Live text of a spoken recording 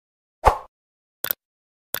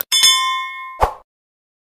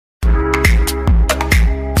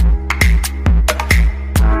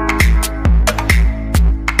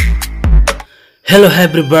Hello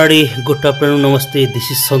everybody, good afternoon, namaste, this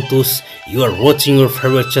is Santosh. You are watching your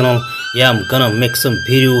favorite channel. Yeah, I'm gonna make some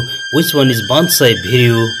video. Which one is bonsai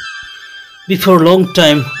video? Before a long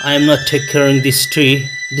time, I am not taking care of this tree.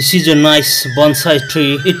 This is a nice bonsai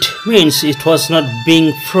tree. It means it was not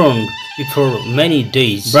being pruned before many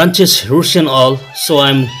days. Branches, roots and all, so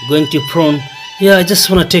I'm going to prune. Yeah, I just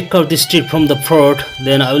wanna take out this tree from the pot.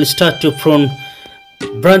 Then I will start to prune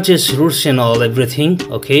branches, roots and all, everything.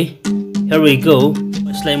 Okay. Here we go.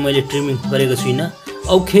 यसलाई मैले trimming गरेको छैन.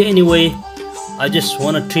 Okay, anyway, I just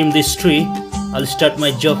want to trim this tree. I'll start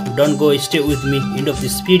my job. Don't go, stay with me. End of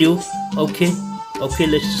this video. Okay,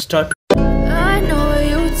 let's start. I know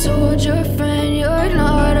you told your friend you're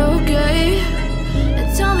not okay, and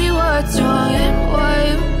tell me what's wrong and why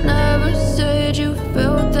you never said you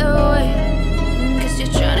felt that way. Guess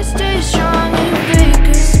you're trying to stay strong and fake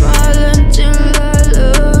a smile until I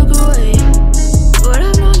look away. But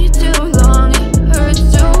I've known you too long, it hurts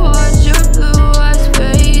to watch your blue eyes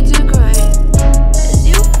fade to gray as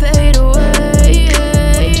you fade away.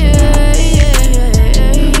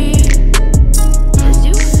 As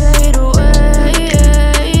you fade away.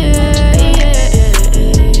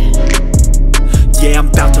 Yeah, I'm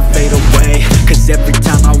about to fade away, cause every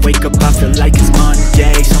time I wake up I feel like it's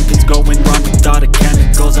Monday. Something's going wrong with all the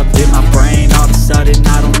chemicals up in my brain. All of a sudden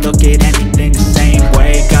I don't look at anything the same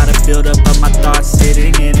way. Gotta build up of my thoughts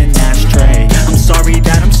sitting in an ashtray. I'm sorry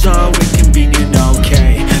that I'm so inconvenient,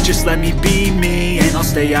 okay. Just let me be me and I'll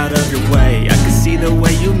stay out of your way. I can see the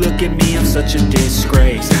way you look at me, I'm such a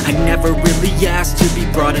disgrace. I never really asked to be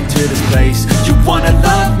brought into this place. You wanna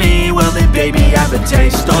love me? Well then baby I have a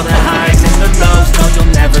taste. All the highs and the lows, no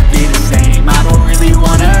you'll never be the same. I don't really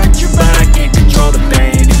wanna hurt you but I can't control the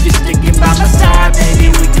pain. If you're sticking by my side, maybe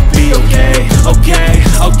we could be okay.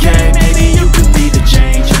 Okay, maybe you could be the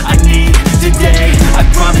change I need today. I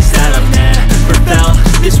promise that I've never felt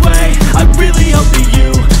this way. I really hope that you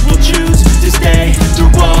will choose to stay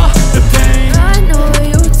through all the pain. I know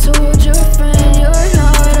you told your friend you're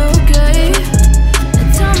not okay, and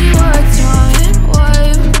tell me what's wrong and why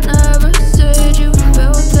you never said you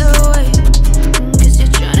felt that way. Guess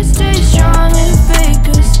you're trying to stay strong and fake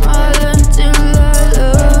a smile until I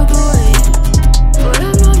look away. But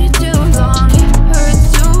I've known you too long, it hurts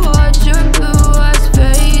to watch your blue eyes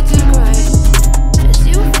fade to gray as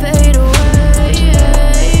you fade away.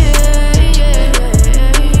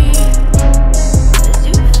 As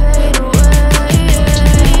you fade away.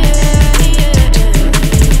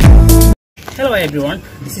 Hello everyone,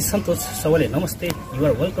 this is Santosh. Sabale namaste. You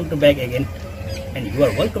are welcome to back again, and you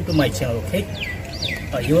are welcome to my channel. Okay.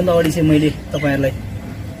 यो भन्दा अगाडि चाहिँ मैले तपाईहरुलाई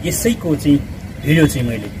यसैको चाहिँ video चाहिँ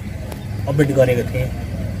मैले अपडेट गरेको थिएँ,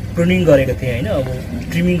 प्रुनिङ गरेको थिएँ हैन. अब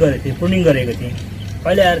ट्रिमिङ गरेको थिएँ, प्रुनिङ गरेको थिएँ.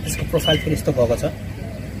 अहिले आएर त्यसको प्रोफाइल फेरि यस्तो भएको छ.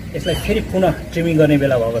 यसलाई फेरि पुनः ट्रिमिङ गर्ने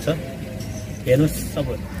बेला भएको छ. हेर्नुस्, अब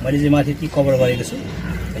मैले चाहिँ माथि ती कभर गरेको छु.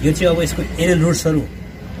 यो चाहिँ अब यसको एरियल रुट्सहरु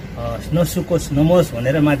नसुकोस् नमोस्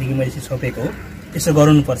भनेर माथिको मैले चाहिँ छोपेको हो. त्यसो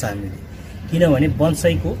गर्नु पर्छ हामीले, किनभने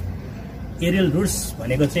बन्साईको एरियल रुट्स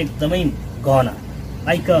भनेको चाहिँ एकदमै गहना,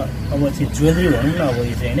 लाइक अब चाहिँ ज्वेलरी भनौँ न. अब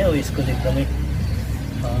यो चाहिँ हैन, अब यसको चाहिँ एकदमै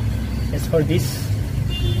एज फर दिस.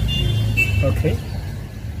 ओके,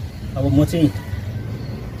 अब म चाहिँ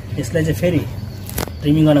यसलाई चाहिँ फेरि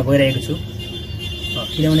ट्रिमिङ गर्न गइरहेको छु,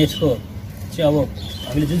 किनभने यसको चाहिँ अब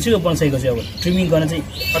हामीले जुनसुकै बन्साईको चाहिँ अब ट्रिमिङ गर्न चाहिँ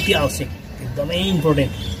अति आवश्यक, एकदमै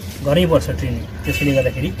इम्पोर्टेन्ट गर्नै पर्छ ट्रिमिङ. त्यसैले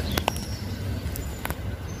गर्दाखेरि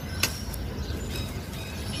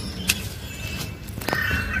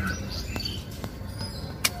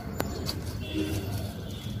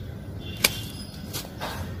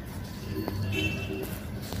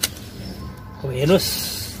अब हेर्नुहोस्,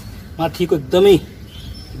 माथिको एकदमै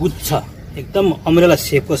गुच्छ, एकदम अम्ब्रेला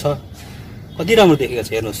सेपको छ, कति राम्रो देखेको छ.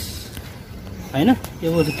 हेर्नुहोस् हैन, यो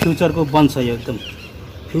फ्युचरको बन्साई हो. एकदम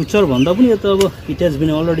फ्युचर भन्दा पनि यो त अब इट हेज बिन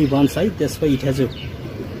अलरेडी बन्साई. त्यसपछि it has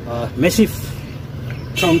massive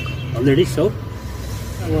trunk already. So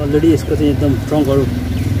अब अलरेडी यसको चाहिँ एकदम ट्रङ्कहरू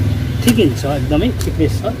ठिकै छ, एकदमै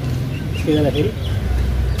थिकनेस छ. त्यसले गर्दाखेरि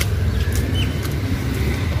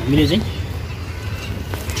हामीले चाहिँ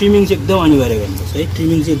ट्रिमिङ चाहिँ एकदम अनिवार्य गर्नुपर्छ है.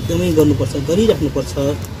 ट्रिमिङ चाहिँ एकदमै गर्नुपर्छ, गरिराख्नुपर्छ.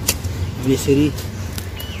 हामीले यसरी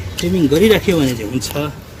ट्रिमिङ गरिराख्यो भने चाहिँ हुन्छ,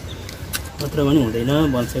 नत्र भने हुँदैन.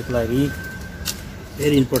 बन्साईको लागि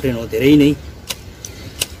भेरी इम्पोर्टेन्ट हो, धेरै नै.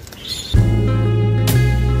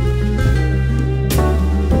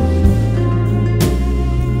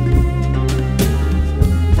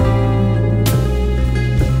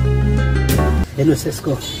 हेर्नुहोस्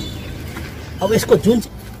यसको, अब यसको जुन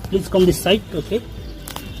please come this side. Okay,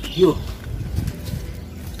 यो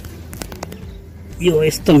यो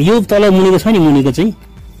यस्तो यो तल मुनिको छ नि, मुनिको चाहिँ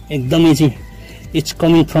एकदमै चाहिँ it's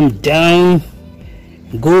coming from down,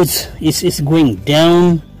 goes is going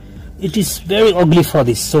down. It is very ugly for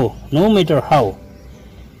this, so no matter how,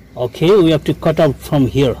 okay, we have to cut out from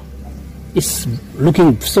here. It's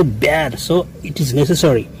looking so bad, so it is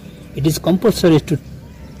necessary, it is compulsory to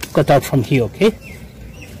cut out from here. Okay,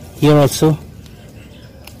 here also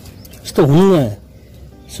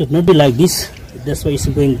should not be like this. That's why it's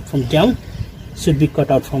going from down, should be cut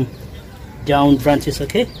out from down branches.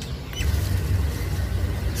 Okay,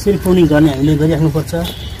 यसरी pruning गर्ने हामीले गरिराख्नु पर्छ.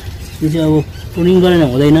 यो चाहिँ अब pruning गरेन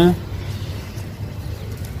हुँदैन,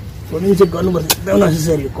 pruning चाहिँ गर्नुपर्छ, एकदम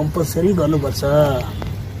नेसेसरी, कम्पल्सरी गर्नुपर्छ.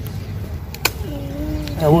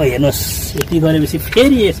 अब हेर्नुहोस्, यति गरेपछि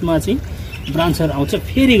फेरि यसमा चाहिँ ब्रान्चहरू आउँछ,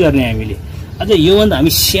 फेरि गर्ने हामीले. अझै योभन्दा हामी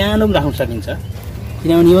सानो पनि राख्न सकिन्छ,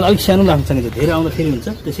 किनभने यो अलिक सानो राख्न सकिन्छ, धेरै आउँदा फेरि हुन्छ.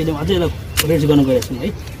 त्यसैले अझै यसलाई रेज गर्नु गइरहेको छौँ है.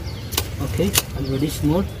 ओके, अलरेडी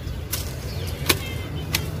स्मोर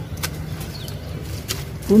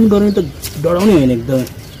पुन गर्ने त डराउने होइन, एकदमै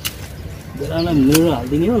बेलामा मेरो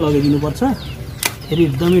हालिदिने हो, लगाइदिनुपर्छ, फेरि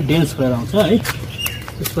एकदमै डेन्स भएर आउँछ है.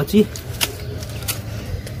 त्यसपछि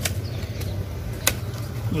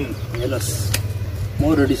हेर्नुहोस् म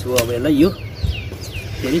रेडी छु. अब यसलाई यो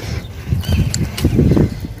फेरि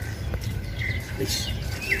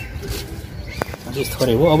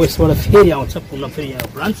थोरै हो, अब यसबाट फेरि आउँछ पुनः फेरि यहाँ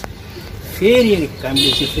ब्रान्च, फेरि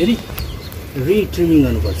हामीले चाहिँ फेरि रिट्रिमिङ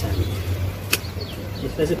गर्नुपर्छ. हामीले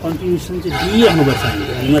यसलाई चाहिँ कन्टिन्युसन चाहिँ दिइराख्नुपर्छ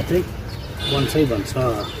हामीले, अनि मात्रै बन्साई भन्छ.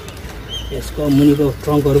 यसको मुनिको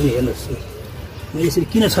ट्रङ्कहरू पनि हेर्नुहोस्, मैले यसरी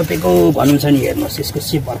किन छपेको भन्नुहुन्छ नि, हेर्नुहोस् यसको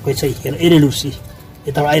सिप अर्कै छ. एरेलुसी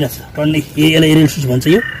यताबाट आइरहेछ, टन्नै यसलाई एरेलुस भन्छ.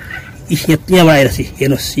 यो यहाँबाट आइरहेछ,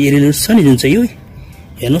 हेर्नुहोस् एरेलुस छ नि जुन चाहिँ यो,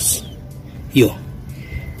 हेर्नुहोस् यो.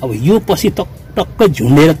 अब यो पछि टक्कै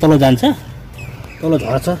झुन्डेर तल जान्छ, तल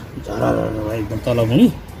झर्छ, झर एकदम तल पनि,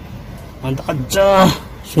 अन्त अझ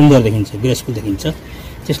सुन्दर देखिन्छ, ग्रेसफुल देखिन्छ.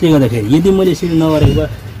 त्यसले गर्दाखेरि यदि मैले यसरी नगरेको भए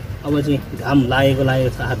अब चाहिँ घाम लागेको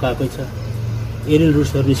छ, आएकै छ, एरियल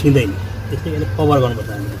रुट्सहरू निस्किँदैन. त्यसले यसले कभर गर्नुपर्छ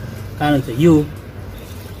हामीले, कारण चाहिँ यो.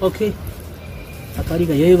 ओके,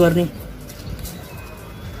 तरिका यही गर्ने.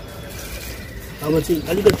 अब चाहिँ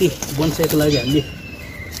अलिकति बन्साईको लागि हामीले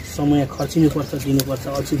समय खर्चिनुपर्छ, दिनुपर्छ,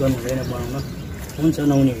 अल्छी गर्नु हुँदैन, बनाउन हुन्छ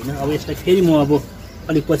नहुने होइन. अब यसलाई फेरि म अब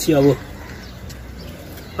अलिक पछि अब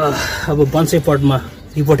बन्साई पटमा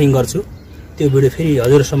रिपोर्टिङ गर्छु. त्यो भिडियो फेरि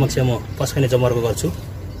हजुर समक्ष म पस्काउने जमर्को गर्छु.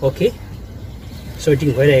 ओके, स्वेटिङ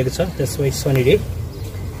भइरहेको छ, that's why sunny day.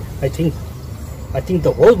 I think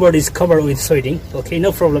the whole body is covered with sweating. Okay,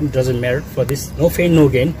 no problem, it doesn't matter for this. No pain, no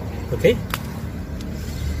gain. Okay.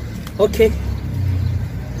 Okay.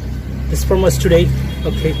 This from us today.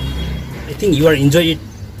 Okay. I think you are enjoying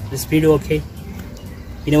this video. Okay.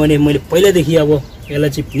 किनभने मैले पहिलादेखि अब यसलाई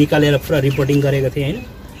चाहिँ निकालेर पुरा reporting गरेको थिएँ हैन,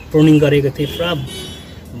 प्रुनिङ गरेको थिएँ, पुरा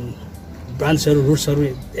ब्रान्चहरू, रुट्सहरू,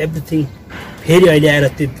 एभ्रिथिङ. फेरि अहिले आएर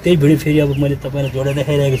त्यही भिडियो फेरि अब मैले तपाईँलाई जोडेर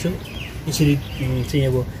देखाइरहेको छु. यसरी चाहिँ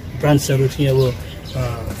अब ब्रान्चहरू चाहिँ अब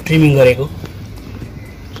ट्रिमिङ गरेको.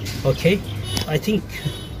 Okay, I think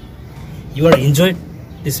you are enjoyed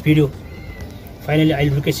this video. Finally,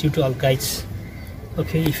 I'll request you to all guys.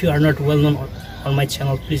 Okay, if you are not well known on my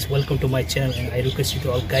channel, please welcome to my channel, and I request you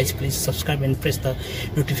to all guys, please subscribe and press the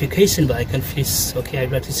notification bell icon, please. Okay,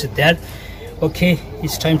 I'd like to say that. Okay,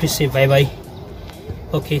 it's time to say bye bye.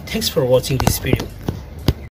 Okay, thanks for watching this video.